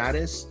daily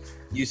status,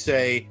 you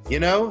say,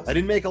 I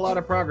didn't make a lot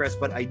of progress,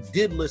 but I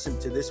did listen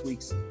to this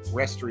week's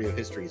Restory of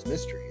History's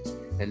Mysteries.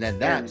 And then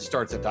that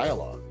starts a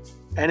dialogue.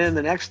 And in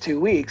the next 2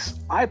 weeks,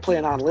 I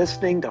plan on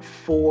listening to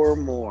 4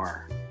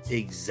 more.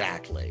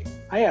 Exactly.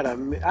 I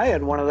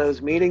had one of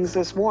those meetings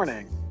this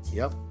morning.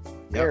 Yep.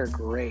 They're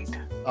great.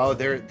 Oh,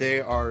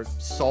 they are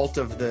salt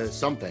of the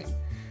something.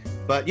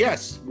 But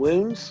yes.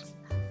 Wounds?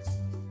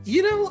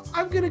 You know,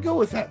 I'm going to go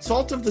with that.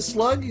 Salt of the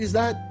slug,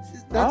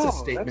 that's a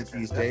statement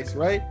these days,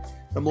 right?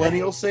 The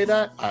millennials say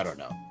that? I don't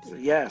know.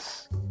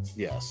 Yes.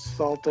 Yes.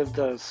 Salt of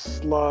the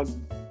slug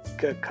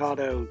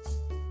cacao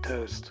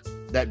toast.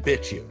 That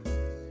bit you.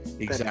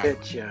 Exactly. That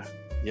bit you.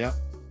 Yep.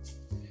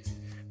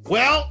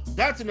 Well,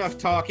 that's enough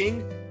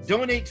talking.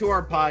 Donate to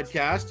our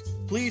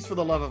podcast. Please, for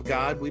the love of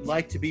God, we'd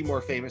like to be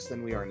more famous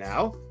than we are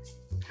now.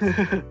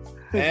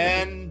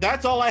 And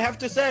that's all I have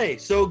to say.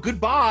 So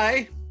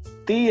goodbye.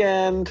 The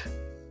end.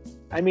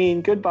 I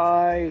mean,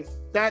 goodbye.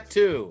 That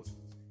too.